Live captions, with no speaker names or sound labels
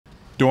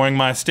During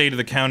my State of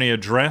the County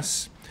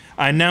address,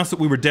 I announced that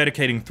we were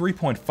dedicating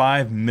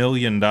 $3.5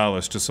 million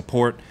to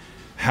support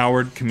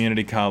Howard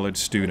Community College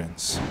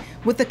students.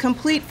 With the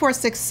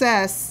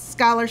Complete4Success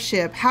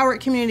Scholarship,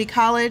 Howard Community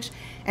College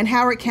and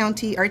Howard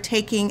County are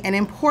taking an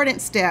important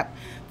step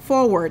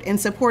forward in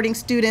supporting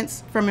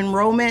students from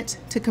enrollment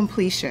to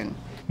completion.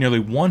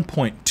 Nearly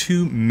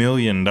 $1.2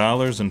 million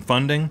in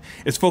funding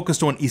is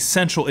focused on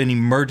essential and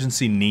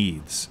emergency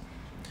needs.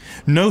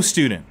 No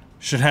student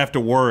should have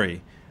to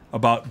worry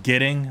about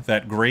getting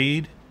that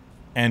grade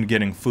and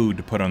getting food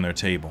to put on their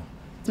table.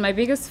 My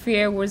biggest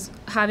fear was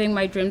having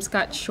my dreams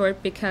cut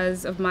short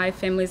because of my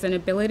family's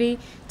inability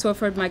to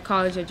afford my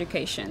college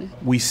education.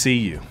 We see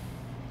you.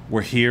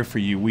 We're here for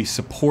you. We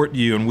support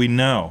you, and we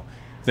know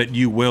that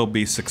you will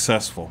be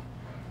successful.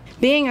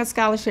 Being a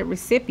scholarship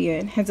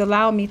recipient has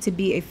allowed me to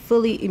be a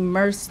fully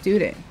immersed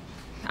student.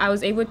 I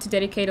was able to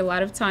dedicate a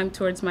lot of time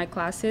towards my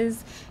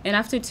classes, and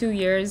after 2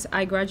 years,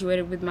 I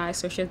graduated with my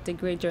associate's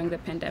degree during the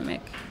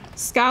pandemic.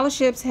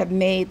 Scholarships have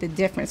made the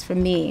difference for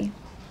me,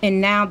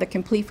 and now the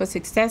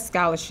Complete4Success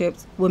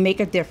scholarships will make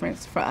a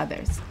difference for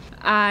others.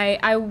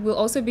 I will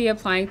also be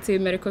applying to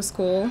medical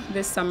school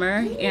this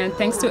summer, and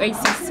thanks to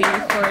HCC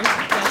for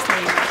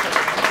sponsoring my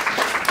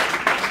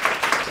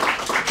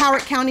program.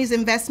 Howard County's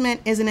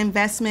investment is an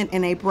investment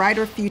in a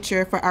brighter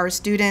future for our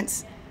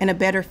students and a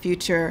better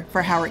future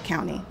for Howard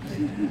County.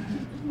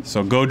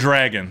 So go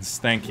Dragons.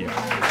 Thank you.